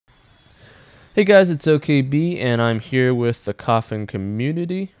Hey guys, it's OKB, and I'm here with the Coffin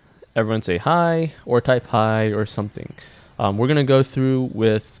community. Everyone say hi, or type hi, or something. We're going to go through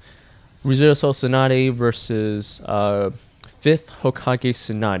with Referral Tsunade versus 5th Hokage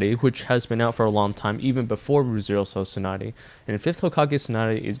Tsunade, which has been out for a long time, even before Referral Tsunade. And 5th Hokage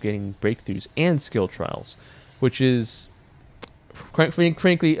Tsunade is getting breakthroughs and skill trials, which is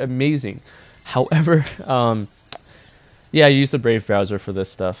frankly amazing. However, yeah, I use the Brave browser for this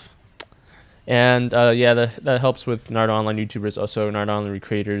stuff. And yeah, that helps with Naruto Online YouTubers. Also, Naruto Online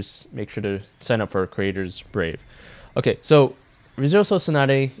creators, make sure to sign up for creators Brave. Okay, so Referral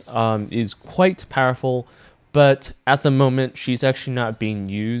Tsunade is quite powerful, but at the moment she's actually not being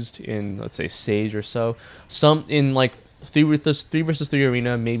used in, let's say, Sage or so. Some in like 3 versus 3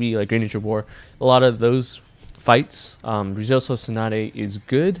 arena, maybe like Great Ninja War. A lot of those fights, Referral Tsunade is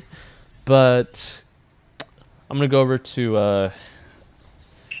good, but I'm gonna go over to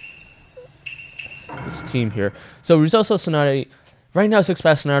this team here. So Referral Tsunade, right now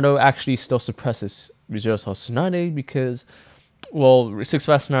 6-Pass Naruto actually still suppresses Referral Tsunade because, well,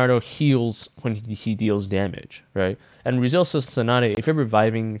 6-Pass Naruto heals when he deals damage, right? And Referral Tsunade, if you're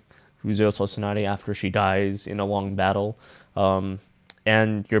reviving Referral Tsunade after she dies in a long battle,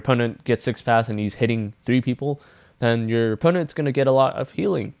 and your opponent gets 6-Pass and he's hitting 3 people, then your opponent's going to get a lot of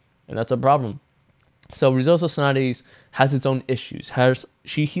healing, and that's a problem. So Referral Tsunade has its own issues.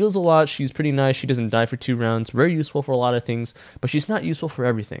 She heals a lot. She's pretty nice. She doesn't die for 2 rounds. Very useful for a lot of things, but she's not useful for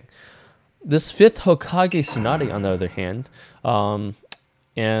everything. This 5th Hokage Tsunade, on the other hand,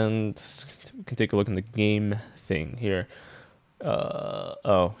 and we can take a look in the game thing here.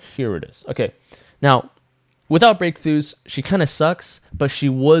 Oh, here it is. Okay, now without breakthroughs, she kind of sucks, but she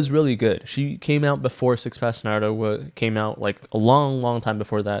was really good. She came out before 6-Pass Naruto came out, like a long time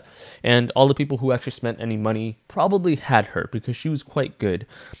before that. And all the people who actually spent any money probably had her because she was quite good.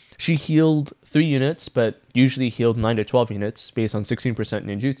 She healed 3 units, but usually healed 9 to 12 units based on 16%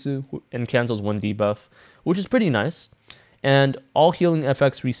 ninjutsu and cancels 1 debuff, which is pretty nice. And all healing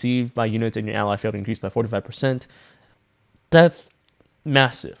effects received by units in your ally field increased by 45%. That's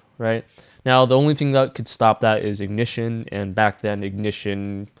massive, right? Now, the only thing that could stop that is Ignition, and back then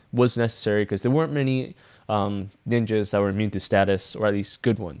Ignition was necessary because there weren't many ninjas that were immune to status, or at least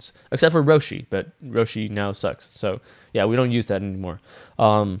good ones, except for Roshi, but Roshi now sucks. So, yeah, we don't use that anymore.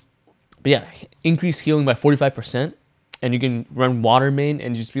 But yeah, increase healing by 45%, and you can run Water Main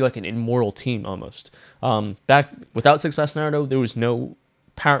and just be like an immortal team almost. Back without 6-Pass Naruto, there was no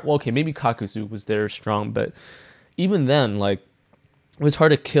power. Well, okay, maybe Kakuzu was there strong, but even then, like, it was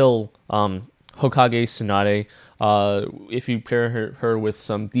hard to kill Hokage Tsunade if you pair her with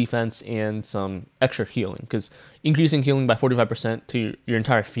some defense and some extra healing, because increasing healing by 45% to your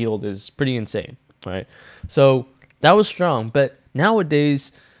entire field is pretty insane, right? So that was strong, but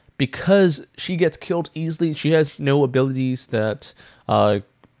nowadays, because she gets killed easily, she has no abilities that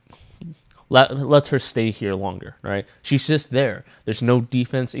lets her stay here longer, right? She's just there. There's no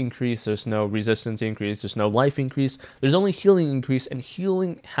defense increase, there's no resistance increase, there's no life increase, there's only healing increase, and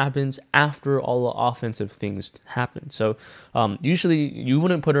healing happens after all the offensive things happen. So usually you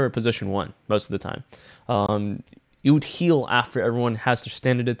wouldn't put her in position 1 most of the time. You would heal after everyone has their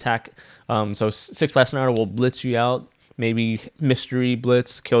standard attack. So 6-Pass Naruto will blitz you out, maybe mystery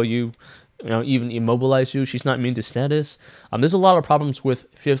blitz, kill you, even immobilize you. She's not immune to status. There's a lot of problems with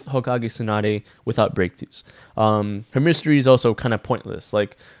 5th Hokage Tsunade without breakthroughs. Her mystery is also kind of pointless.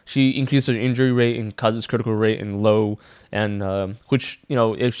 Like, she increases her injury rate and causes critical rate and low, and which,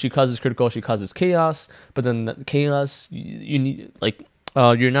 if she causes critical, she causes chaos. But then the chaos, you need, like,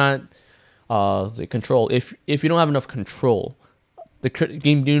 you're not let's say control. If you don't have enough control, the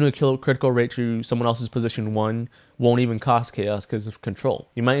game doing a critical rate to someone else's position 1 won't even cost chaos because of control.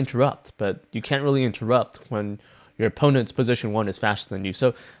 You might interrupt, but you can't really interrupt when your opponent's position 1 is faster than you.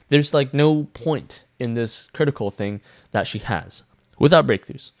 So there's like no point in this critical thing that she has without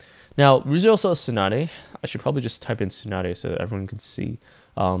breakthroughs. Now, Referral Tsunade, I should probably just type in Tsunade so that everyone can see.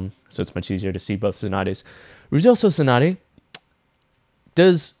 So it's much easier to see both Tsunades. Referral Tsunade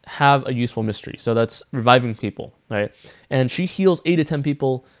does have a useful mystery, so that's reviving people, right? And she heals 8 to 10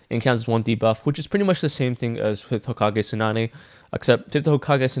 people and cancels 1 debuff, which is pretty much the same thing as 5th Hokage Tsunade, except 5th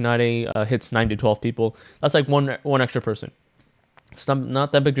Hokage Tsunade hits 9 to 12 people. That's like one extra person. It's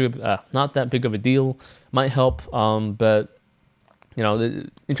not that big of a deal. Might help, but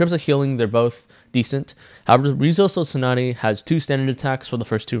in terms of healing, they're both decent. However, Referral Tsunade has 2 standard attacks for the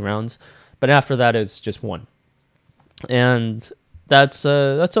first 2 rounds, but after that it's just 1, and that's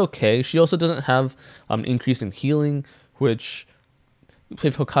okay. She also doesn't have increase in healing, which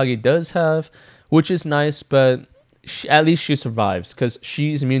 5th Hokage does have, which is nice, but at least she survives because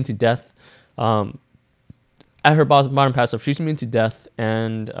she's immune to death. At her bottom passive, she's immune to death,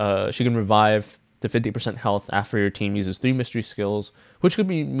 and she can revive to 50% health after your team uses 3 mystery skills, which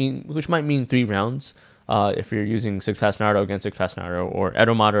might mean 3 rounds. If you're using 6-pass Naruto against 6-pass Naruto, or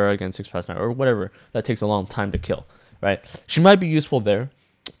Edo Madara against 6-pass Naruto, or whatever, that takes a long time to kill, right? She might be useful there,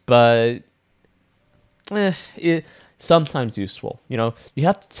 but sometimes useful. You know, you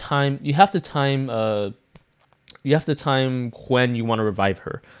have to time when you want to revive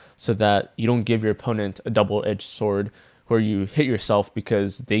her, so that you don't give your opponent a double-edged sword where you hit yourself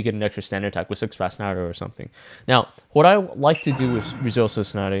because they get an extra standard attack with 6-pass Naruto or something. Now, what I like to do with Referral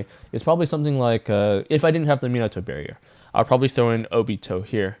Tsunade is probably something like, if I didn't have the Minato barrier, I'll probably throw in Obito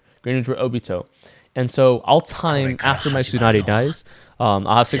here, Greninja Obito. And so I'll time after my Tsunade dies, I'll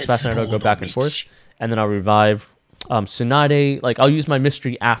have 6-pass Naruto go back and forth, and then I'll revive Tsunade. Like, I'll use my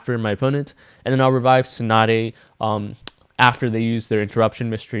mystery after my opponent, and then I'll revive Tsunade after they use their interruption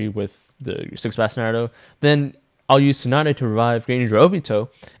mystery with the 6-pass Naruto. Then I'll use Tsunade to revive Greninja Obito,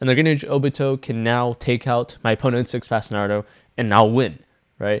 and the Greninja Obito can now take out my opponent's 6-pass Naruto, and I'll win,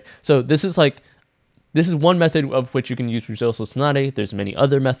 right? So this is one method of which you can use Referral Tsunade. There's many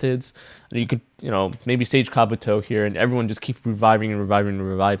other methods. You could, maybe Sage Kabuto here, and everyone just keep reviving and reviving and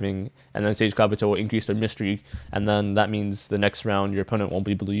reviving, and then Sage Kabuto will increase their mystery, and then that means the next round your opponent won't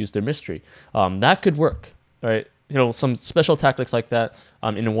be able to use their mystery. That could work, right? Some special tactics like that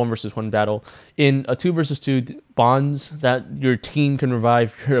in a 1-versus-1 battle. In a 2-versus-2 bonds, that your team can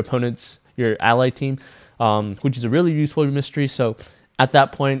revive your ally team, which is a really useful mystery. So at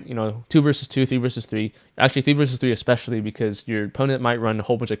that point, 2-versus-2, 3-versus-3, actually 3-versus-3 especially, because your opponent might run a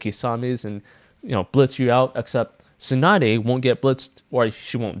whole bunch of Kisames and blitz you out, except Tsunade won't get blitzed, or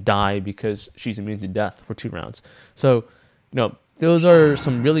she won't die because she's immune to death for 2 rounds. So, those are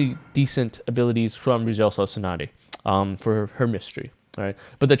some really decent abilities from Referral Tsunade for her mystery. All right,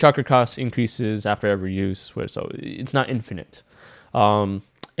 but the chakra cost increases after every use, so it's not infinite. But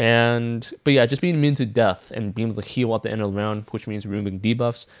yeah, just being immune to death and being able to heal at the end of the round, which means removing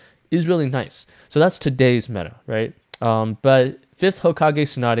debuffs, is really nice. So that's today's meta, right? But 5th Hokage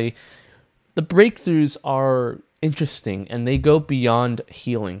Tsunade, the breakthroughs are interesting and they go beyond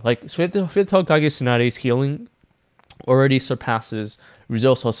healing. Like 5th Hokage Tsunade's healing already surpasses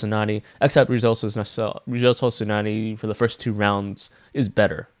Referral Tsunade, except Referral Tsunade for the first 2 rounds is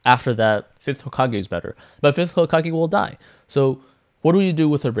better. After that, 5th Hokage is better, but 5th Hokage will die. So what do we do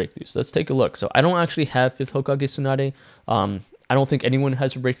with her breakthroughs? Let's take a look. So I don't actually have 5th Hokage Tsunade. I don't think anyone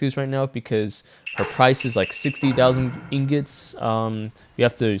has her breakthroughs right now because her price is like 60,000 ingots. You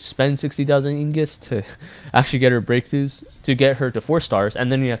have to spend 60,000 ingots to actually get her breakthroughs, to get her to 4 stars,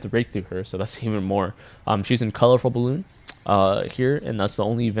 and then you have to break through her, so that's even more. She's in Colorful Balloon here, and that's the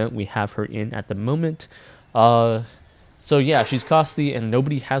only event we have her in at the moment. So yeah, she's costly, and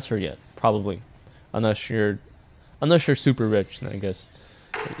nobody has her yet, probably. Unless you're super rich, then I guess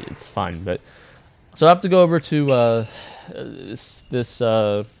it's fine. But so I have to go over to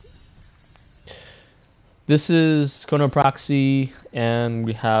this is Kono Proxy, and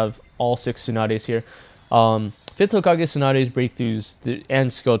we have all 6 Tsunades here. 5th Hokage Tsunade's breakthroughs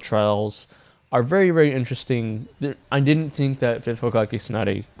and skill trials are very, very interesting. I didn't think that 5th Hokage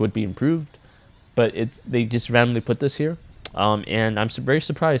Tsunade would be improved, but they just randomly put this here. And I'm very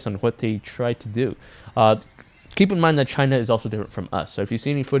surprised on what they tried to do. Keep in mind that China is also different from us. So if you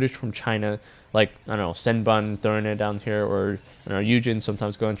see any footage from China, like, I don't know, Senbun throwing it down here, or Yujin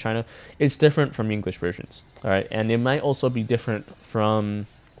sometimes go in China, it's different from English versions. All right, and it might also be different from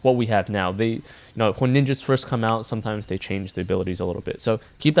what we have now. When ninjas first come out, sometimes they change the abilities a little bit. So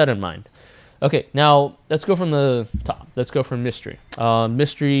keep that in mind. Okay, now let's go from the top. Let's go from mystery.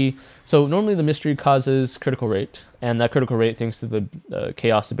 Mystery. So normally the mystery causes critical rate, and that critical rate, thanks to the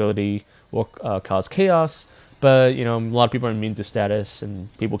chaos ability, will cause chaos. But a lot of people are immune to status, and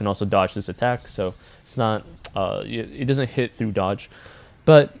people can also dodge this attack. So it's not. It doesn't hit through dodge.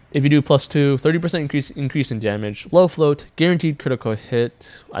 But if you do +2, 30% increase in damage, low float, guaranteed critical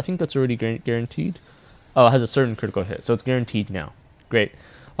hit. I think that's already guaranteed. Oh, it has a certain critical hit, so it's guaranteed now. Great.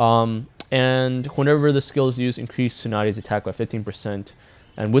 And whenever the skill is used, increase Tsunade's attack by 15%.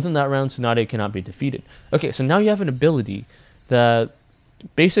 And within that round, Tsunade cannot be defeated. Okay, so now you have an ability that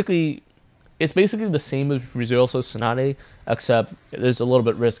it's basically the same as Referral Tsunade, except there's a little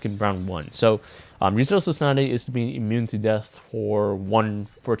bit risk in round 1. So Referral Tsunade is to be immune to death for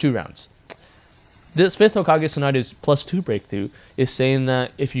 2 rounds. This 5th Hokage Tsunade's +2 breakthrough is saying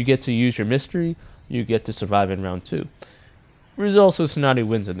that if you get to use your mystery, you get to survive in round 2. Referral Tsunade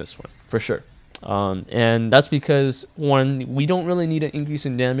wins in this one, for sure. And that's because, 1, we don't really need an increase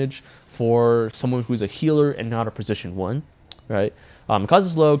in damage for someone who's a healer and not a position 1, right?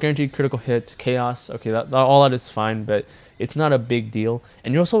 Causes low, guaranteed critical hit, chaos. Okay, that all that is fine, but it's not a big deal.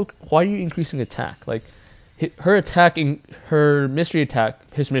 And you're also, why are you increasing attack? Like, her attacking, her mystery attack,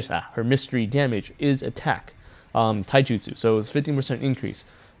 her mystery damage is attack, taijutsu. So it's 15% increase.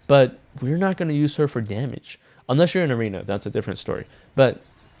 But we're not going to use her for damage unless you're in arena. That's a different story. But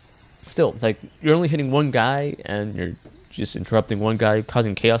still, like, you're only hitting one guy and you're just interrupting one guy,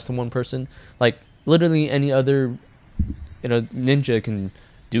 causing chaos to one person. Like, literally any other, ninja can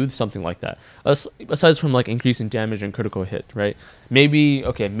do something like that. Aside from like increasing damage and critical hit, right? Maybe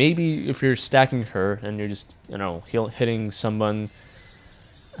if you're stacking her and you're just hitting someone.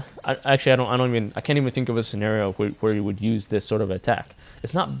 I can't even think of a scenario where you would use this sort of attack.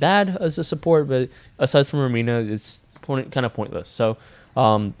 It's not bad as a support, but aside from arena, it's kind of pointless. So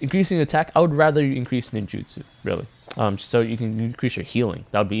increasing attack, I would rather you increase ninjutsu, really. So you can increase your healing.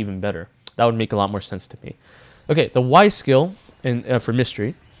 That would be even better. That would make a lot more sense to me. Okay, the Y skill for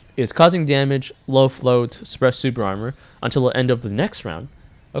mystery is causing damage, low float, suppress super armor until the end of the next round.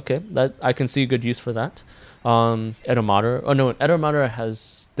 Okay, that I can see good use for that. Edomater. Oh no, Edomater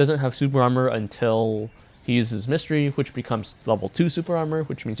doesn't have super armor until he uses mystery, which becomes level 2 super armor,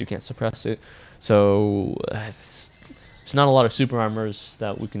 which means you can't suppress it. So it's not a lot of super armors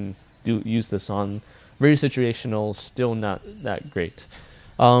that we can use this on. Very situational, still not that great.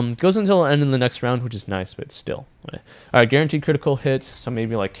 Goes until the end of the next round, which is nice, but still. Alright, guaranteed critical hit, so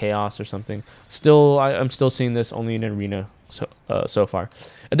maybe like chaos or something. Still, I'm still seeing this only in arena so far.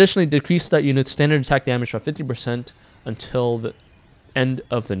 Additionally, decrease that unit's standard attack damage by 50% until the end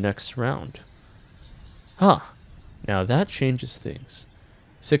of the next round. Huh. Now that changes things.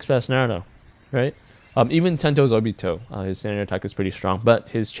 6-pass Naruto, right? Even Tento's Obito, his standard attack is pretty strong, but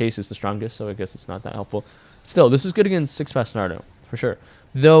his chase is the strongest, so I guess it's not that helpful. Still, this is good against 6-pass Naruto, for sure.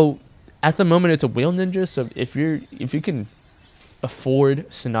 Though, at the moment, it's a whale ninja, so if you can afford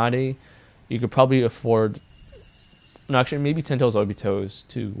Tsunade, you could probably afford... No, actually, maybe Tento's Obito is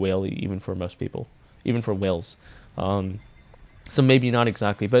too whaley, even for most people. Even for whales. So maybe not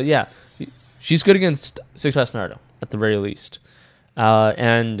exactly, but yeah. She's good against 6-pass Naruto, at the very least.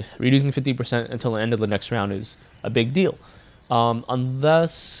 And reducing 50% until the end of the next round is a big deal.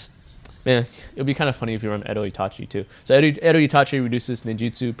 Unless... Man, it would be kind of funny if you run Edo Itachi too. So Edo Itachi reduces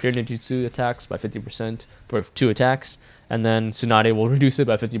ninjutsu, pure ninjutsu attacks by 50% for 2 attacks. And then Tsunade will reduce it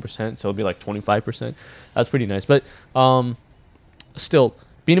by 50%, so it'll be like 25%. That's pretty nice. But still,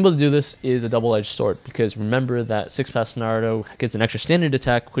 being able to do this is a double-edged sword, because remember that 6-pass Naruto gets an extra standard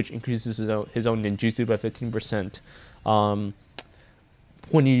attack, which increases his own ninjutsu by 15%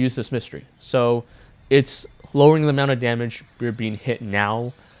 when you use this mystery. So it's lowering the amount of damage you're being hit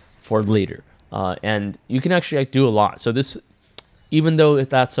now for later. And you can actually do a lot. So this, even though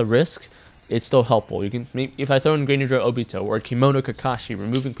that's a risk, it's still helpful. You can, if I throw in Greninja Obito or Kimono Kakashi,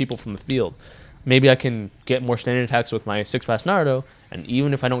 removing people from the field, maybe I can get more standard attacks with my 6-pass Naruto, and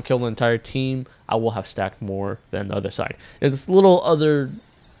even if I don't kill the entire team, I will have stacked more than the other side. There's a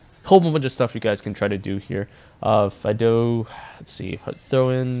whole bunch of stuff you guys can try to do here. If I do, let's see, if I throw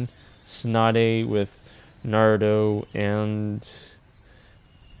in Tsunade with Naruto and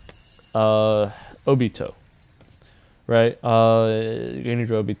Obito, right?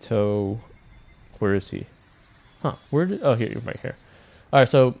 Greninja Obito, where is he? Huh? Here, right here. All right,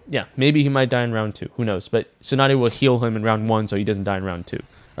 so yeah, maybe he might die in round 2. Who knows? But Tsunade will heal him in round 1, so he doesn't die in round 2. All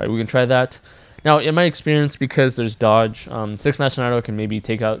right, we can try that. Now, in my experience, because there's dodge, 6-pass Naruto can maybe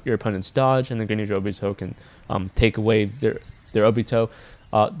take out your opponent's dodge, and then Greninja Obito can take away their Obito,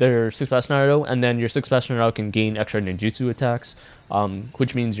 their 6-pass Naruto, and then your 6-pass Naruto can gain extra ninjutsu attacks,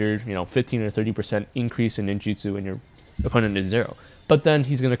 which means you're 15 or 30% increase in ninjutsu, and your opponent is 0. But then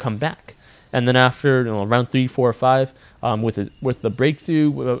he's gonna come back. And then after round 3, 4, or 5, with the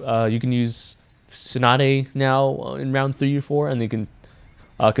breakthrough, you can use Tsunade now in round 3 or 4, and they can,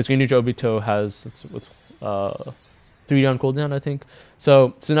 because Greninja Obito has 3-round cooldown, I think.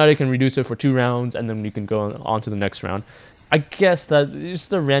 So Tsunade can reduce it for 2 rounds, and then you can go on to the next round. I guess that is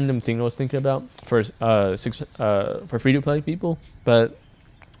the random thing I was thinking about for free-to-play people, but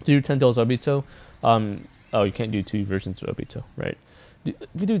through Tento's Obito, you can't do 2 versions of Obito, right? If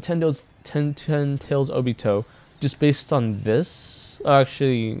you do Ten Tails Obito, just based on this,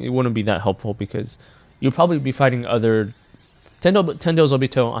 actually, it wouldn't be that helpful, because you'll probably be fighting other... Ten Tails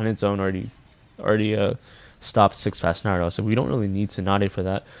Obito on its own already stopped 6-pass Naruto, so we don't really need Tsunade for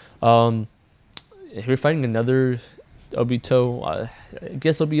that. If you're fighting another Obito, I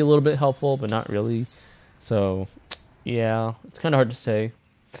guess it'll be a little bit helpful, but not really. So, yeah, it's kind of hard to say.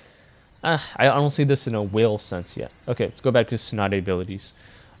 I don't see this in a whale sense yet. Okay, let's go back to Tsunade abilities.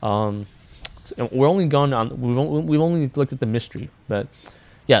 So we're only gone on. We've only looked at the mystery, but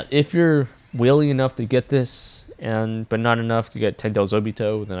yeah, if you're wily enough to get this, but not enough to get Tendo's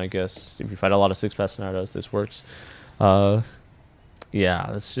Obito, then I guess if you fight a lot of 6-pass Narutos, this works. Yeah,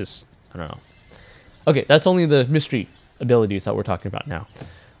 that's just, I don't know. Okay, that's only the mystery abilities that we're talking about now.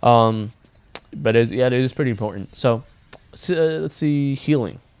 But it is pretty important. So let's see,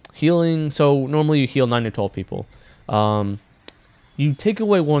 healing. Healing, so normally you heal 9 to 12 people. You take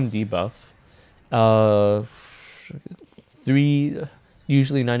away 1 debuff. 3,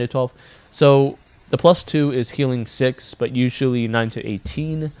 usually 9 to 12. So the +2 is healing 6, but usually 9 to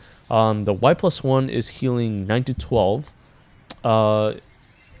 18. The Y+1 is healing 9 to 12.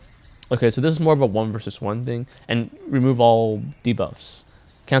 Okay, so this is more of a 1 versus 1 thing, and remove all debuffs.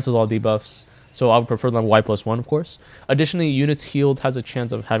 Cancels all debuffs. So I would prefer the Y+1, of course. Additionally, units healed has a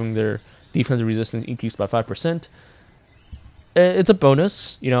chance of having their defensive resistance increased by 5%. It's a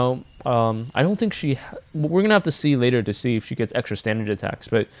bonus, you know. I don't think we're gonna have to see later to see if she gets extra standard attacks.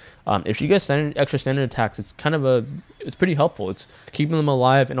 But if she gets extra standard attacks, it's it's pretty helpful. It's keeping them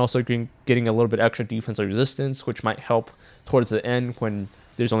alive and also getting a little bit extra defensive resistance, which might help towards the end when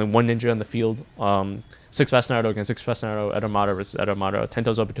there's only 1 ninja on the field. 6-pass Naruto against 6-pass Naruto, Edomato versus Edomato,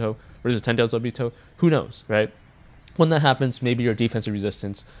 Tento's Obito versus Tento's Obito. Who knows, right? When that happens, maybe your defensive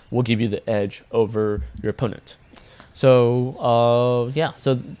resistance will give you the edge over your opponent. So, yeah,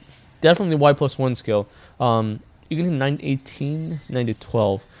 so definitely Y+1 skill. You can hit 9 to 18, 9 to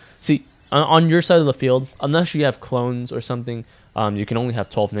 12. See, on your side of the field, unless you have clones or something, you can only have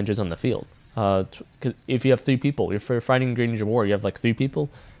 12 ninjas on the field. Cause if you have 3 people, if you're fighting Great Ninja War, you have like 3 people,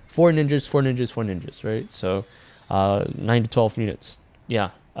 4 ninjas, 4 ninjas, 4 ninjas, right? So 9 to 12 units. Yeah,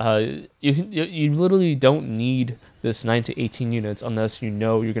 you literally don't need this 9 to 18 units unless you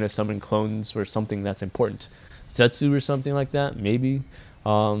know you're gonna summon clones or something that's important. Setsu or something like that, maybe.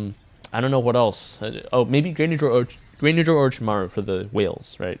 I don't know what else. Oh, maybe Great Ninja Orochimaru for the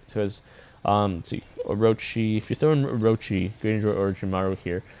whales, right? Because let's see, Orochi. If you throw in Orochi, Great Ninja Orochimaru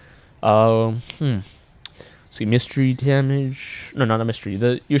here. Let's see, mystery damage. No, not a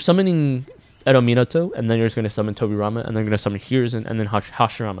mystery. You're summoning Edo Minato, and then you're just going to summon Tobirama, and then you're going to summon Hiruzen, and then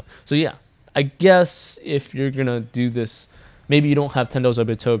Hashirama. So yeah, I guess if you're going to do this, maybe you don't have Tendo's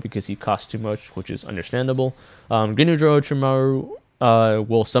Obito because he costs too much, which is understandable. Great Ninja Orochimaru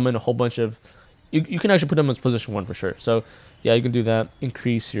will summon a whole bunch of... You can actually put him as position 1 for sure. So yeah, you can do that.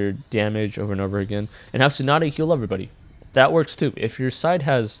 Increase your damage over and over again. And have Tsunade heal everybody. That works too. If your side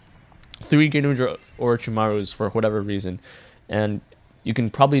has 3 Great Ninja Orochimarus for whatever reason, and you can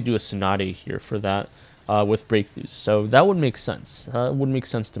probably do a Tsunade here for that with breakthroughs. So that would make sense. It would make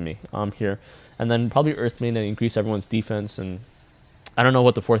sense to me here. And then probably Earthmain and increase everyone's defense. And I don't know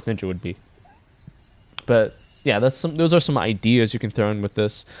what the 4th ninja would be. But yeah, those are some ideas you can throw in with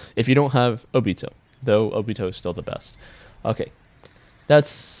this. If you don't have Obito, though Obito is still the best. Okay.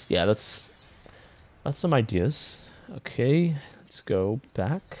 That's some ideas. Okay, let's go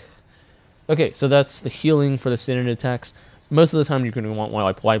back. Okay, so that's the healing for the standard attacks. Most of the time you're going to want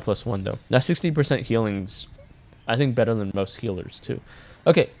Y+1 though. Now 60% healing's, I think, better than most healers too.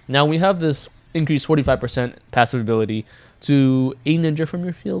 Okay, now we have this increased 45% passive ability to a ninja from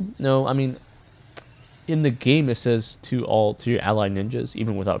your field. No, I mean, in the game it says to your allied ninjas,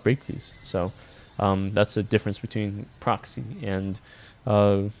 even without breakthroughs. So that's the difference between proxy and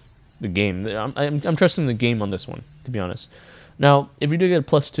the game. I'm trusting the game on this one, to be honest. Now, if you do get a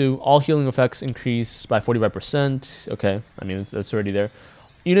 +2, all healing effects increase by 45%. Okay, I mean, that's already there.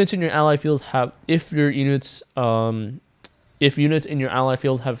 Units in your ally field have, if units in your ally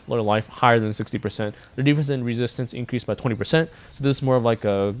field have their life higher than 60%, their defense and resistance increase by 20%. So this is more of like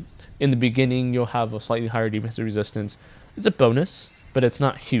in the beginning, you'll have a slightly higher defensive resistance. It's a bonus, but it's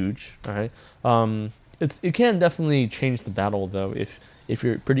not huge, all right? It can definitely change the battle, though, if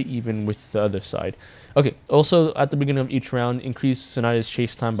you're pretty even with the other side. Okay, also at the beginning of each round, increase Tsunade's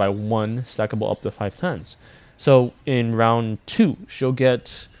chase time by 1, stackable up to 5 times. So in round 2, she'll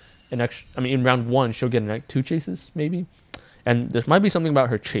get an extra, in round 1, she'll get 2 chases, maybe? And there might be something about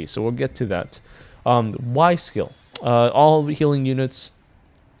her chase, so we'll get to that. Y skill. All healing units,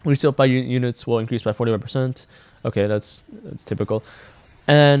 resealed by units will increase by 45%. Okay, that's typical.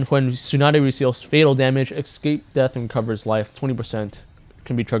 And when Tsunade reseals fatal damage, escape death and recovers life 20%,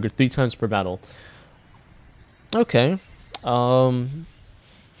 can be triggered 3 times per battle. Okay.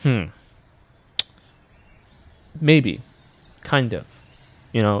 Maybe. Kind of.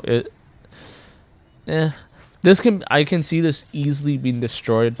 You know, I can see this easily being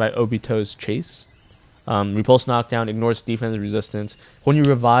destroyed by Obito's chase. Repulse knockdown, ignores defense resistance. When you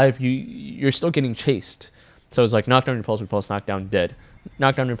revive, you're still getting chased. So it's like knockdown, repulse, knockdown, dead.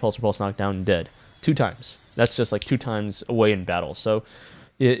 knockdown, repulse, knockdown, dead. 2 times. That's just like 2 times away in battle. So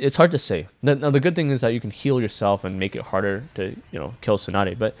it's hard to say. Now the good thing is that you can heal yourself and make it harder to kill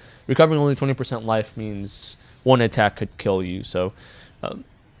Tsunade. But recovering only 20% life means 1 attack could kill you. So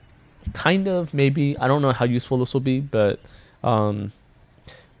kind of, maybe, I don't know how useful this will be, but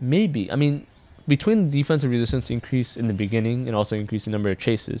maybe. I mean, between the defensive resistance increase in the beginning and also increase the number of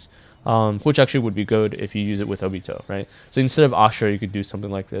chases, which actually would be good if you use it with Obito, right? So instead of Ashura, you could do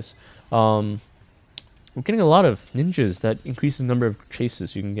something like this. We're getting a lot of ninjas that increase the number of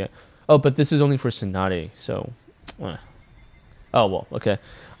chases you can get. Oh, but this is only for Tsunade, so... oh, well, okay.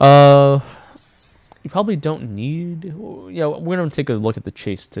 You probably don't need... yeah, we're going to take a look at the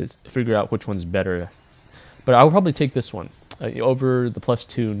chase to figure out which one's better. But I'll probably take this one over the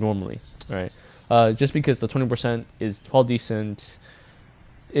 +2 normally, right? Just because the 20% is all decent.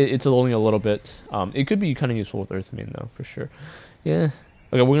 It's only a little bit. It could be kind of useful with Earthmain, though, for sure. Yeah.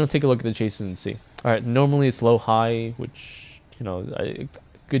 Okay, we're going to take a look at the chases and see. Alright, normally it's low-high, which, a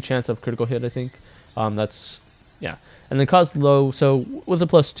good chance of critical hit, I think. That's, yeah. And then cause low, so with a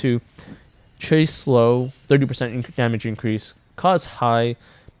 +2, chase low, 30% damage increase, cause high,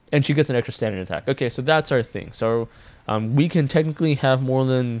 and she gets an extra standard attack. Okay, so that's our thing. So we can technically have more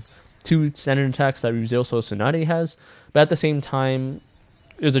than 2 standard attacks that Rizzo Tsunade has, but at the same time,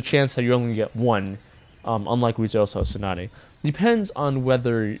 there's a chance that you only get 1, unlike Rizzo Tsunade. Depends on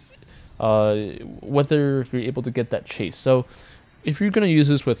whether you're able to get that chase. So if you're gonna use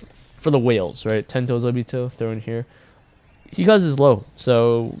this for the whales, right? Tento's Obito, throw in here. He causes low,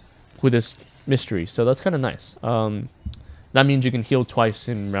 so with this mystery, so that's kind of nice. That means you can heal twice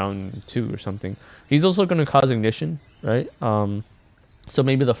in round 2 or something. He's also gonna cause ignition, right? So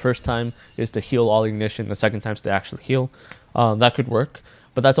maybe the first time is to heal all ignition, the second time is to actually heal. That could work,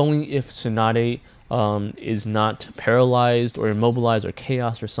 but that's only if Tsunade is not paralyzed or immobilized or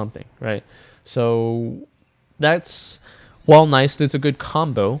chaos or something, right? So that's, while nice, that's a good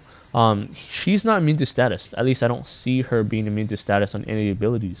combo. She's not immune to status. At least I don't see her being immune to status on any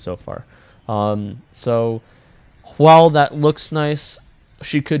abilities so far. So while that looks nice,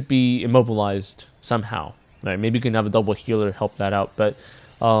 she could be immobilized somehow. Right? Maybe you can have a double healer help that out. But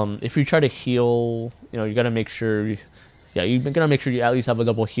if you try to heal, you gotta make sure. Yeah, you're gonna make sure you at least have a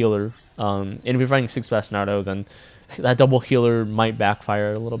double healer. And if you're fighting 6-fast Naruto, then that double healer might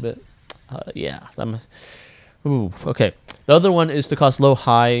backfire a little bit. Yeah. Ooh, okay. The other one is to cost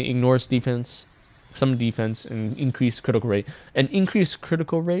low-high, ignores defense, some defense, and increase critical rate. And increase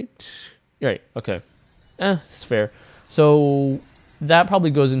critical rate? Right, okay. It's fair. So that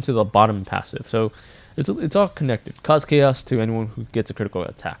probably goes into the bottom passive. So it's all connected. Cause chaos to anyone who gets a critical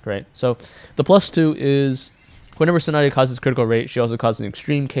attack, right? So the +2 is... whenever Tsunade causes critical rate, she also causes an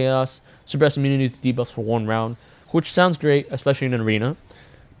extreme chaos, suppress immunity to debuffs for 1 round, which sounds great, especially in an arena,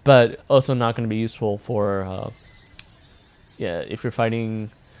 but also not going to be useful for, if you're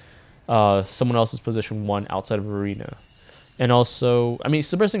fighting someone else's position 1 outside of arena. And also, I mean,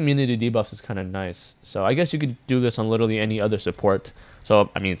 suppressing immunity to debuffs is kind of nice, so I guess you could do this on literally any other support. So,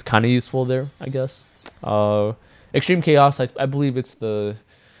 I mean, it's kind of useful there, I guess. Extreme chaos, I believe it's the...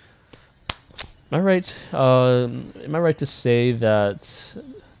 Am I right to say that,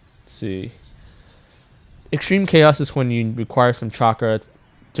 let's see, extreme chaos is when you require some chakra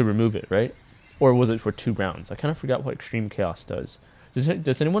to remove it, right? Or was it for 2 rounds? I kind of forgot what extreme chaos does.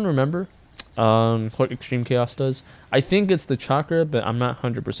 Does anyone remember what extreme chaos does? I think it's the chakra, but I'm not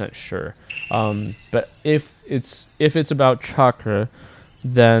 100% sure. But if it's about chakra,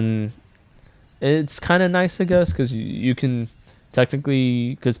 then it's kind of nice, I guess, because you can...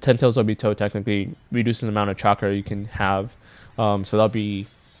 technically, because Tento's Obito technically reduces the amount of chakra you can have, so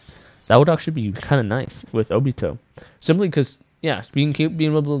that would actually be kind of nice with Obito. Simply because, yeah, being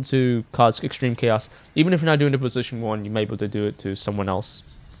able to cause extreme chaos, even if you're not doing it to position 1, you might be able to do it to someone else.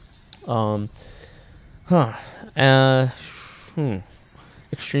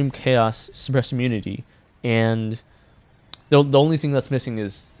 Extreme chaos, suppress immunity, and the only thing that's missing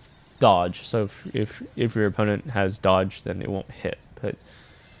is dodge. So if your opponent has dodge, then it won't hit. But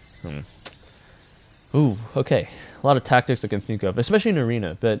ooh, okay, a lot of tactics I can think of, especially in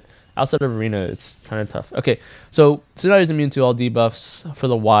arena, but outside of arena it's kind of tough. Okay, so Tsunade is immune to all debuffs for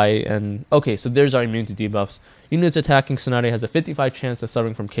the Y, and okay, so there's our immune to debuffs. Units attacking Tsunade has a 55 chance of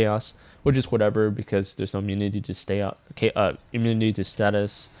suffering from chaos, which is whatever because there's no immunity to stay out, immunity to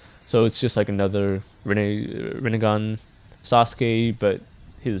status. So it's just like another Rinnegan Sasuke, but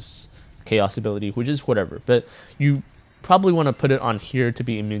his chaos ability, which is whatever. But you probably want to put it on here to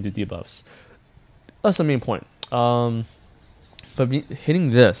be immune to debuffs. That's the main point. But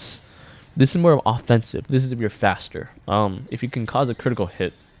hitting this This is more of offensive. This is if you're faster. If you can cause a critical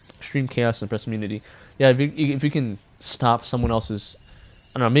hit, extreme chaos and press immunity. Yeah, if you can stop someone else's,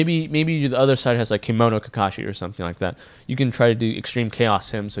 I don't know, maybe the other side has like Kimono Kakashi or something like that. You can try to do extreme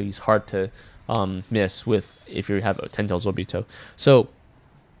chaos him so he's hard to miss with if you have a 10 tails Obito. So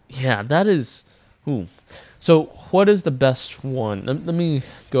yeah, that is. Ooh. So what is the best one? Let me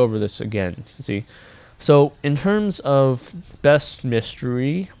go over this again to see. So in terms of best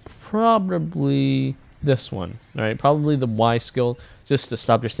mystery, probably this one. All right, probably the Y skill, just to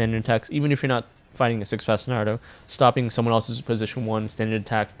stop your standard attacks, even if you're not fighting a 6-fast Naruto. Stopping someone else's position 1 standard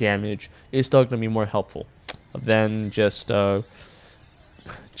attack damage is still going to be more helpful than just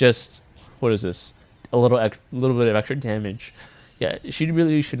what is this? A little bit of extra damage. Yeah, she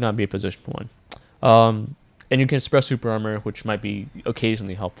really should not be a position 1. And you can express super armor, which might be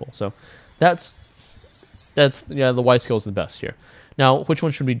occasionally helpful. So that's yeah, the Y skill is the best here. Now, which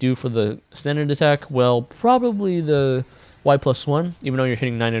one should we do for the standard attack? Well, probably the Y+1, even though you're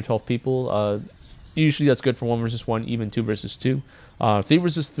hitting 9 or 12 people. Usually that's good for 1 versus 1, even 2 versus 2. 3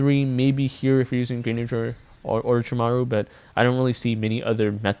 versus 3, maybe here if you're using Greninja or Orochimaru, but I don't really see many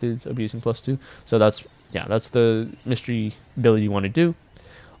other methods of using +2. So that's the mystery ability you want to do.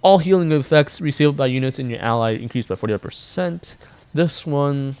 All healing effects received by units in your ally increased by 45%. This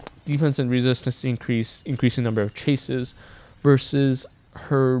one, defense and resistance increasing number of chases versus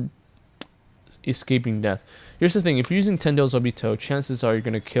her escaping death. Here's the thing, if you're using 10 tails Obito, chances are you're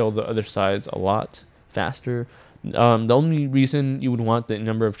going to kill the other sides a lot faster. The only reason you would want the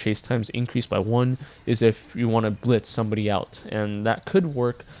number of chase times increased by 1 is if you want to blitz somebody out, and that could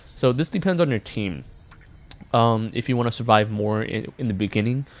work. So this depends on your team. If you want to survive more in the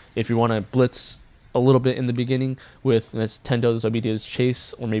beginning, if you want to blitz a little bit in the beginning with 10 tails Obito's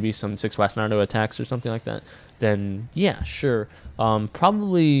chase, or maybe some 6-fast Naruto attacks or something like that, then yeah, sure.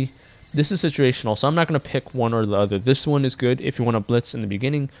 Probably this is situational, so I'm not going to pick one or the other. This one is good if you want to blitz in the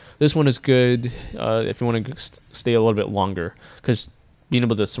beginning. This one is good if you want to stay a little bit longer, because being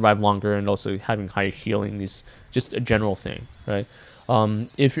able to survive longer and also having higher healing is just a general thing, right?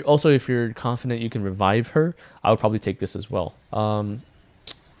 If you're confident you can revive her, I would probably take this as well. Well,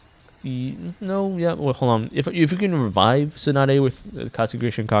 hold on. If you can revive Tsunade with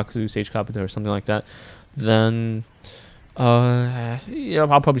Katsugrashin Kaku, Sage Kabuto, or something like that, then yeah,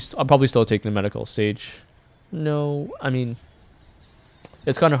 I'll probably still take the medical Sage. No, I mean,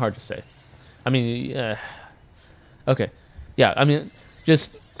 it's kind of hard to say. I mean, okay, yeah, I mean,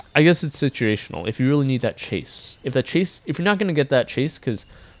 I guess it's situational. If you really need that chase, if you're not gonna get that chase, because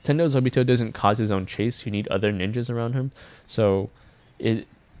Tendo Obito doesn't cause his own chase, you need other ninjas around him. So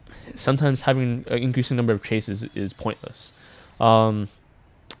sometimes having an increasing number of chases is pointless.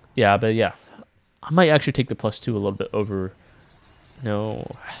 Yeah, but yeah, I might actually take the +2 a little bit over.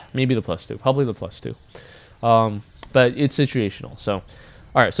 No, maybe the +2, probably the +2. But it's situational. So,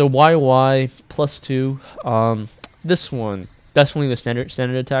 all right. So YY +2. This one definitely the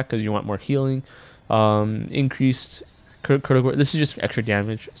standard attack because you want more healing. Increased critical. This is just extra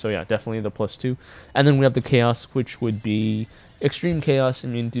damage. So yeah, definitely the +2. And then we have the chaos, which would be extreme chaos,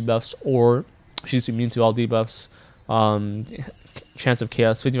 immune debuffs, or she's immune to all debuffs. Chance of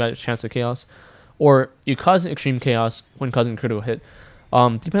chaos, 50% chance of chaos, or you cause an extreme chaos when causing a critical hit.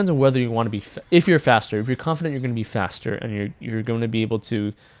 Depends on whether you want to be. If you're faster, if you're confident you're going to be faster, and you're going to be able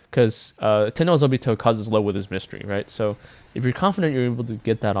to, because Tendo Obito causes low with his mystery, right? So if you're confident you're able to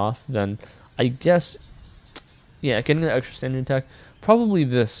get that off, then I guess, yeah, getting an extra standard attack, probably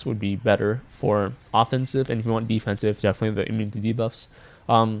this would be better for offensive, and if you want defensive, definitely the immunity debuffs.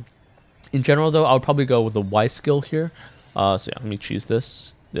 In general, though, I would probably go with the Y skill here. So yeah, let me choose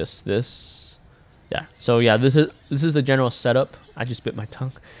this. Yeah. So yeah, this is the general setup. I just bit my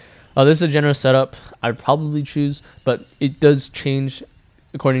tongue. This is the general setup I'd probably choose, but it does change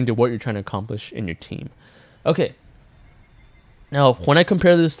according to what you're trying to accomplish in your team. Okay. Now, when I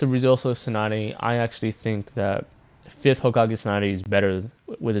compare this to Rizzo Tsunade, I actually think that 5th Hokage Tsunade is better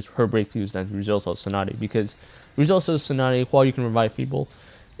with her breakthroughs than Rizzo Tsunade, because Rizzo Tsunade, while you can revive people,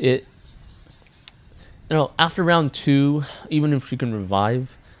 after round 2, even if she can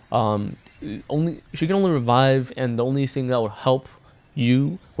revive, she can only revive, and the only thing that will help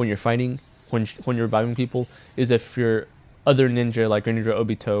you when you're fighting, when you're reviving people, is if your other ninja like Greninja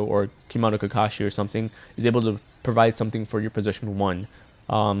Obito or Kimono Kakashi or something is able to provide something for your position 1,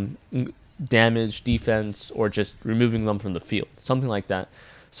 damage, defense, or just removing them from the field, something like that.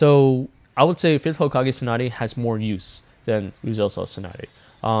 So I would say 5th Hokage Tsunade has more use than Rizzo Tsunade.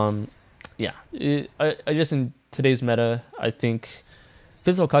 Yeah, I just, in today's meta, I think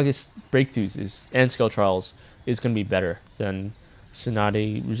 5th Hokage's breakthroughs and skill trials is going to be better than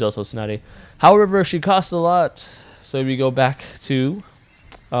Tsunade, Rizzo Tsunade. However, she costs a lot. So if we go back to,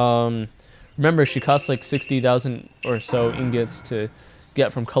 remember she costs like 60,000 or so ingots to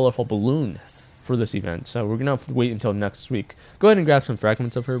get from Colorful Balloon for this event. So we're gonna have to wait until next week. Go ahead and grab some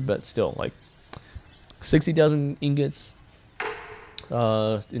fragments of her, but still, like 60,000 ingots.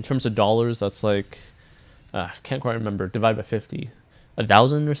 In terms of dollars, that's like, I can't quite remember. Divide by 50,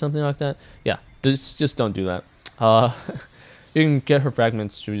 1,000 or something like that. Yeah, just don't do that. You can get her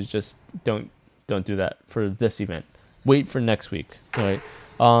fragments. Just don't do that for this event. Wait for next week. All right.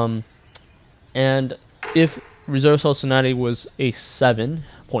 And if Reserve Tsunade was a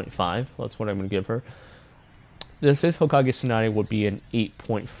 7.5, that's what I'm gonna give her. The 5th Hokage Tsunade would be an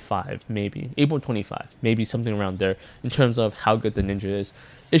 8.5, maybe 8.25, maybe something around there in terms of how good the ninja is.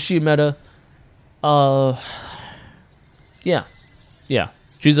 Is she meta? Yeah.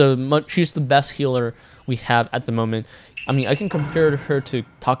 She's the best healer we have at the moment. I mean, I can compare her to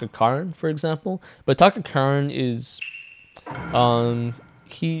Takakaran, for example, but Takakaran is,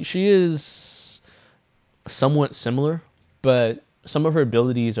 she is somewhat similar, but some of her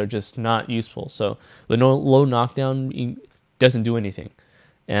abilities are just not useful. So the low knockdown doesn't do anything,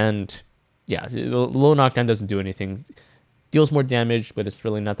 and yeah, the low knockdown doesn't do anything. Deals more damage, but it's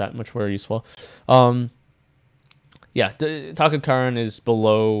really not that much more useful. Yeah, Takakaran is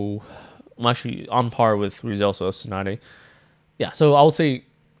below, actually on par with Rizzo Tsunade. Yeah, so I would say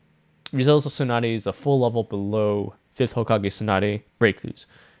Rizzo Tsunade is a full level below 5th Hokage Tsunade breakthroughs.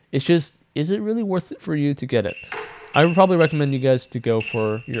 It's just, is it really worth it for you to get it? I would probably recommend you guys to go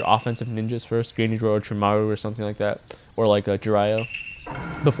for your offensive ninjas first, Granidro or Trimaru or something like that, or like a Jiraiya,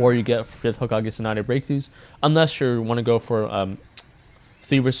 before you get 5th Hokage Tsunade breakthroughs. Unless you want to go for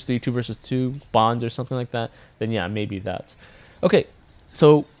 3 versus 3, 2 versus 2 bonds or something like that, then yeah, maybe that. Okay,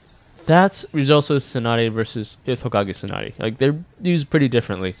 so that's Rizzo Tsunade versus 5th Hokage Tsunade. Like, they're used pretty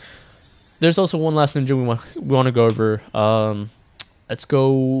differently. There's also one last ninja we want to go over. Let's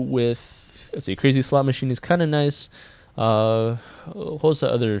go with, let's see, Crazy Slot Machine is kind of nice. What was the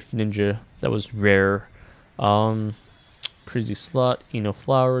other ninja that was rare? Crazy Slot,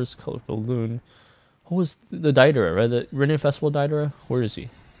 Flowers, Color Balloon. What was the Deidara, right? The Rinne Festival Deidara? Where is he?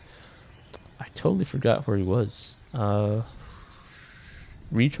 I totally forgot where he was.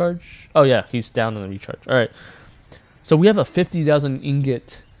 Recharge? Oh yeah, he's down on the recharge. Alright. So we have a 50,000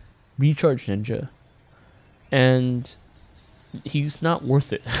 ingot recharge ninja. And he's not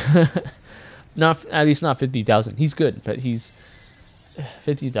worth it. Not, at least not 50,000. He's good, but he's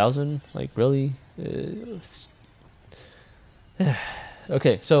 50,000. Like, really?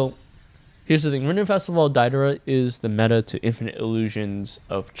 Okay, so here's the thing. Rinne Festival Deidara is the meta to Infinite Illusions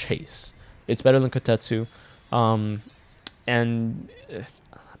of Chase. It's better than Kotetsu, and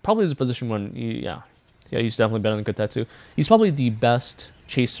probably is a position one. Yeah, he's definitely better than Kotetsu. He's probably the best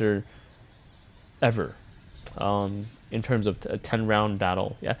chaser ever. In terms of a 10-round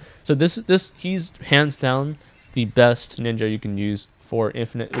battle. Yeah. So this he's hands down the best ninja you can use for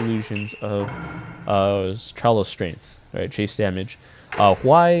Infinite Illusions of Trial of Strength, right? Chase damage.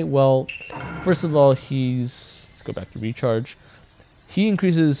 Why? Well, first of all, let's go back to recharge. He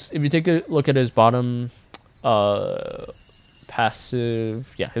increases, if you take a look at his bottom passive,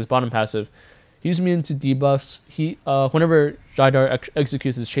 yeah, his bottom passive, he's immune to debuffs. Whenever Deidara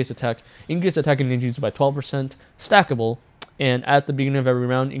executes his chase attack, increases attacking ninjutsu by 12%, stackable, and at the beginning of every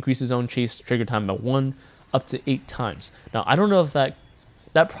round, increases his own chase trigger time by 1 up to 8 times. Now, I don't know if that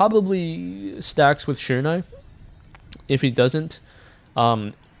probably stacks with Shiranai. If he doesn't,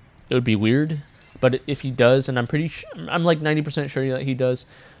 it would be weird. But if he does, and I'm like 90% sure that he does,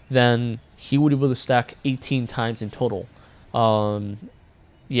 then he would be able to stack 18 times in total.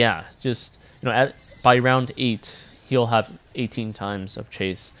 Yeah, just, by round 8, he'll have 18 times of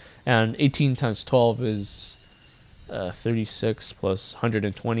chase, and 18 times 12 is 36 plus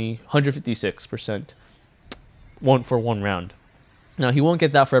 120, 156% for one round. Now, he won't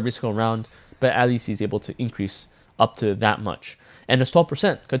get that for every single round, but at least he's able to increase up to that much. And it's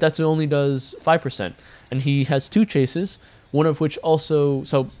 12%. Kotetsu only does 5%, and he has 2 chases, one of which also,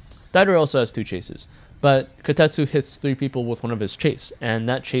 so Deidara also has 2 chases, but Kotetsu hits 3 people with one of his chase, and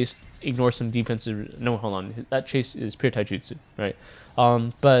that chase ignore some defensive. No, hold on. That chase is pure taijutsu, right?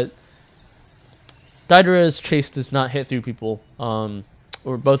 But Deidara's chase does not hit 3 people.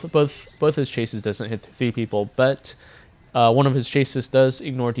 Or both his chases doesn't hit 3 people, but one of his chases does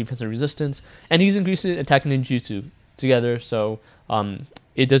ignore defensive resistance, and he's increasing attack and ninjutsu together. So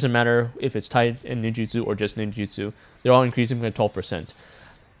it doesn't matter if it's tied in ninjutsu or just ninjutsu. They're all increasing by 12%.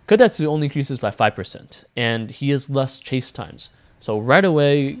 Kotetsu only increases by 5%, and he has less chase times. So right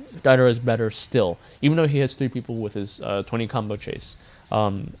away, Deidara is better still, even though he has 3 people with his 20 combo chase.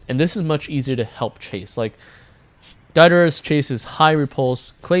 And this is much easier to help chase. Like, Deidara's chase is high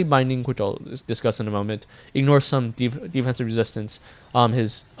repulse, clay binding, which I'll discuss in a moment, ignore some defensive resistance.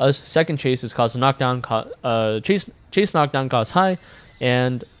 His second chase is cause knockdown, chase knockdown, cause high,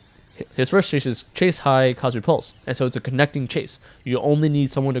 and his first chase is chase high, cause repulse. And so it's a connecting chase. You only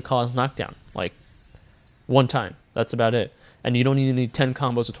need someone to cause knockdown, like 1 time. That's about it. And you don't need 10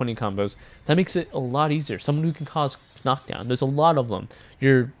 combos or 20 combos. That makes it a lot easier. Someone who can cause knockdown. There's a lot of them.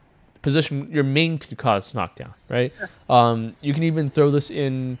 Your main could cause knockdown, right? You can even throw this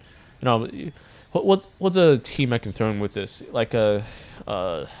in, what's a team I can throw in with this? Like I'm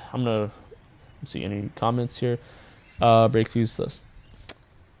gonna see any comments here. Breakthroughs list.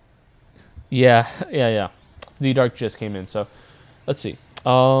 Yeah. The Dark just came in, so let's see.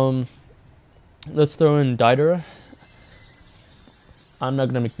 Let's throw in Deidara. I'm not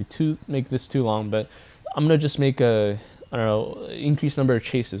gonna make this too long, but I'm gonna just make increased number of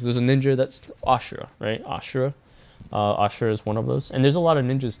chases. There's a ninja that's Ashura, right? Ashura is one of those, and there's a lot of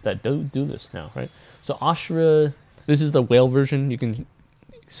ninjas that do this now, right? So Ashura, this is the whale version. You can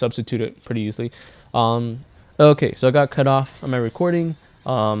substitute it pretty easily. Okay, so I got cut off on my recording.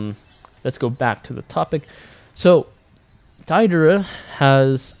 Let's go back to the topic. So Deidara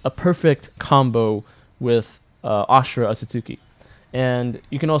has a perfect combo with Ashura Asatsuki. And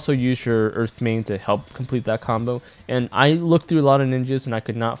you can also use your Earth main to help complete that combo. And I looked through a lot of ninjas and I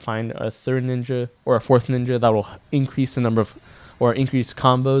could not find a 3rd ninja or a 4th ninja that will increase the number of, or increase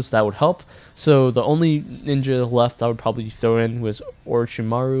combos that would help. So the only ninja left I would probably throw in was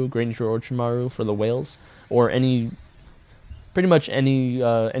Orochimaru, Granger Orochimaru for the whales, or pretty much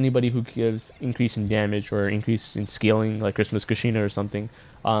anybody who gives increase in damage or increase in scaling, like Christmas Kushina or something,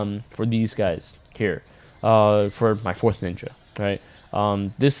 for these guys here, for my 4th ninja. Right,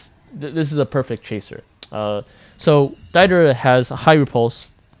 this is a perfect chaser. So Deidara has a high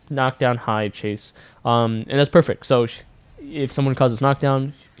repulse, knockdown, high chase, and that's perfect. So if someone causes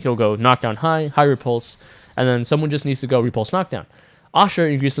knockdown, he'll go knockdown, high repulse, and then someone just needs to go repulse, knockdown.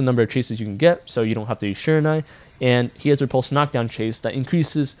 Ashura increases the number of chases you can get, so you don't have to use Shiranai, and he has repulse, knockdown chase that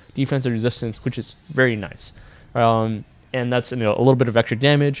increases defensive resistance, which is very nice. And that's a little bit of extra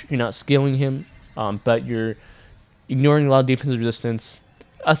damage. You're not scaling him, but you're ignoring a lot of defensive resistance.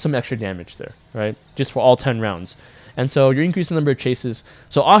 That's some extra damage there, right? Just for all 10 rounds. And so you're increasing the number of chases.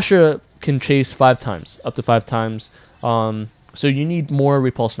 So Ashura can chase 5 times, up to 5 times. So you need more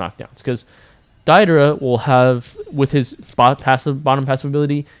repulse knockdowns, because Deidara will have, with his bottom passive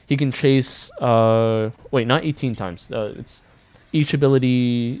ability, he can chase, not 18 times. It's each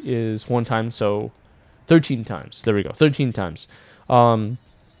ability is 1 time, so 13 times. There we go, 13 times.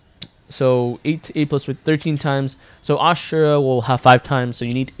 So 8 plus 13 times. So Ashura will have 5 times. So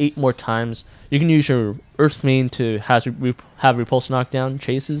you need 8 more times. You can use your Earth main to have repulse knockdown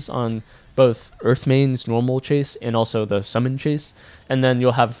chases on both Earth main's normal chase and also the summon chase. And then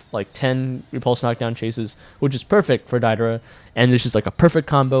you'll have like 10 repulse knockdown chases, which is perfect for Deidara. And this is like a perfect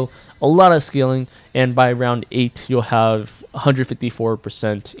combo. A lot of scaling. And by round 8, you'll have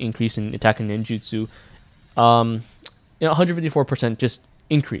 154% increase in attack and ninjutsu. 154% just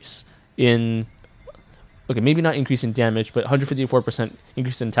increase in, maybe not increase in damage, but 154%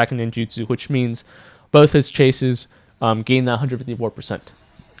 increase in attack and ninjutsu, which means both his chases gain that 154%.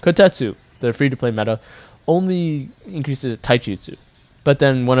 Kotetsu, the free-to-play meta, only increases taijutsu, but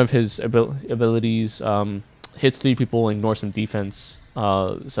then one of his abilities hits 3 people and ignores some defense.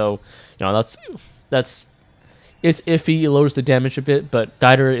 So that's it's iffy. It lowers the damage a bit, but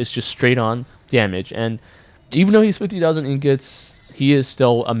Deidara is just straight on damage. And even though he's 50,000 ingots, he is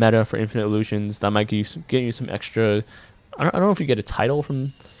still a meta for Infinite Illusions. That might get you some extra. I don't know if you get a title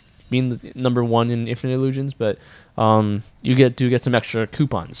from being the number 1 in Infinite Illusions, but you do get some extra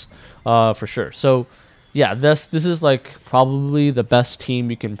coupons for sure. So yeah, this is like probably the best team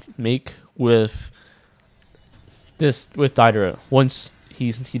you can make with Deidara. Once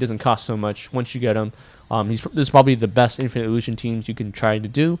he doesn't cost so much. Once you get him, this is probably the best Infinite Illusion teams you can try to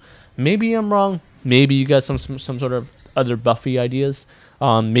do. Maybe I'm wrong. Maybe you got some sort of other Buffy ideas.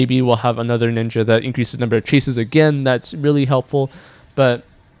 Maybe we'll have another ninja that increases the number of chases again. That's really helpful. But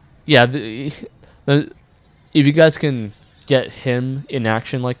yeah, if you guys can get him in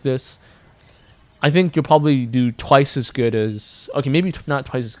action like this, I think you'll probably do twice as good as, maybe not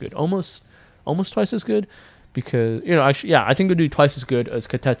twice as good, almost twice as good, because actually, yeah, I think you'll do twice as good as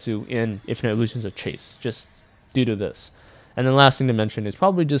Kotetsu in Infinite Illusions of Chase, just due to this. And then last thing to mention is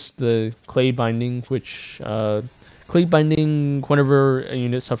probably just the clay binding, which clay binding, whenever a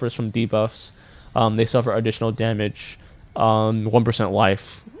unit suffers from debuffs, they suffer additional damage 1%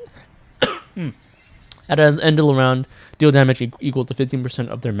 life. At the end of the round, deal damage equal to 15%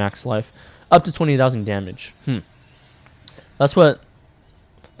 of their max life, up to 20,000 damage. That's what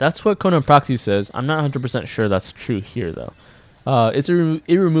Conan Proxy says. I'm not 100% sure that's true here though. It's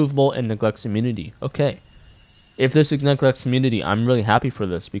irremovable and neglects immunity. Okay. If this neglects immunity, I'm really happy for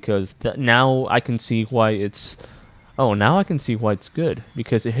this because now I can see why it's. Oh, now I can see why it's good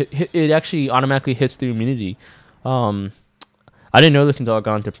because it actually automatically hits the immunity. I didn't know this until I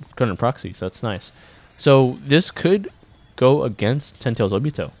got into Conan Proxy, so that's nice. So this could go against Ten-Tails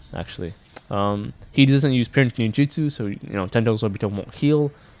Obito actually. He doesn't use Parent Ninjutsu, so Ten-Tails Obito won't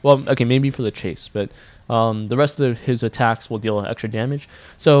heal. Well, okay, maybe for the chase, but the rest of his attacks will deal extra damage.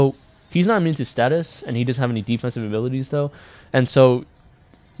 So he's not immune to status, and he doesn't have any defensive abilities though. And so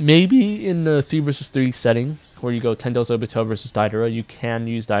maybe in the 3 versus 3 setting, where you go Ten-Tails Obito versus Deidara, you can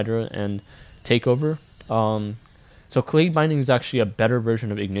use Deidara and take over. So Clay Binding is actually a better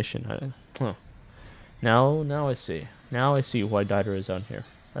version of Ignition. Now I see. Now I see why Deidara is on here.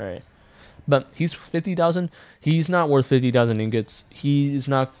 All right. But he's 50,000. He's not worth 50,000 ingots. He's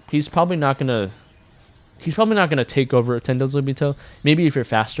probably not gonna take over Ten-Tails Obito. Maybe if you're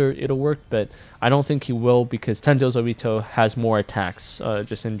faster, it'll work, but I don't think he will because Ten-Tails Obito has more attacks,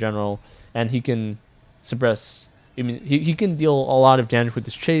 just in general, and he can suppress. I mean, he can deal a lot of damage with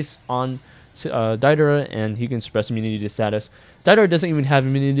his chase on Deidara, and he can suppress immunity to status. Deidara doesn't even have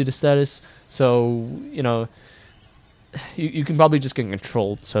immunity to status, so you can probably just get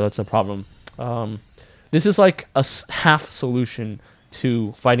controlled, so that's a problem. This is like a half solution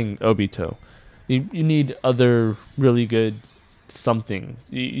to fighting Obito. You need other really good something.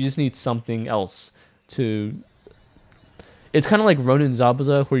 You just need something else to... It's kind of like Ronin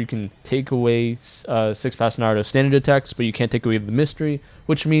Zabuza, where you can take away 6-pass Naruto standard attacks, but you can't take away the mystery,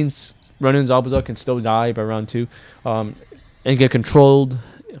 which means Ronin Zabuza can still die by round 2, and get controlled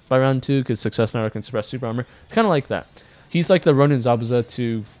by round 2 because Success Naruto can suppress super armor. It's kind of like that. He's like the Ronin Zabuza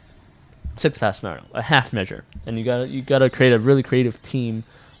to 6-pass Naruto, a half measure, and you gotta create a really creative team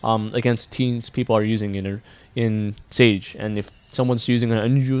against teams people are using in Sage, and if someone's using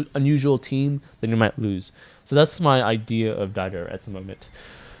an unusual team, then you might lose. So that's my idea of Deidara at the moment.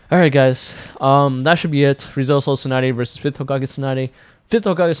 Alright guys, that should be it. Rizzo Tsunade versus 5th Hokage Tsunade.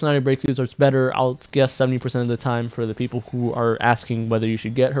 5th Hokage Tsunade breakthroughs are better, I'll guess 70% of the time, for the people who are asking whether you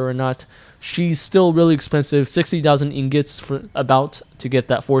should get her or not. She's still really expensive, 60,000 ingots to get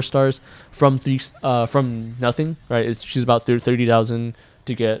that 4 stars from nothing, right? She's about 30,000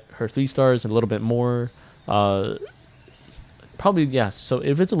 to get her 3 stars and a little bit more. Probably, yeah, so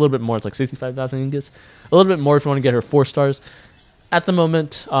if it's a little bit more, it's like 65,000 ingots. A little bit more if you want to get her 4 stars. At the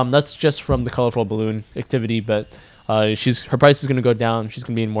moment, that's just from the colorful balloon activity, but her price is going to go down. She's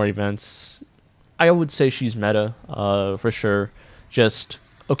going to be in more events. I would say she's meta, for sure. Just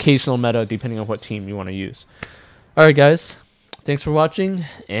occasional meta, depending on what team you want to use. Alright guys, thanks for watching,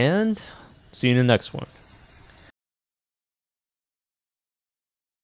 and see you in the next one.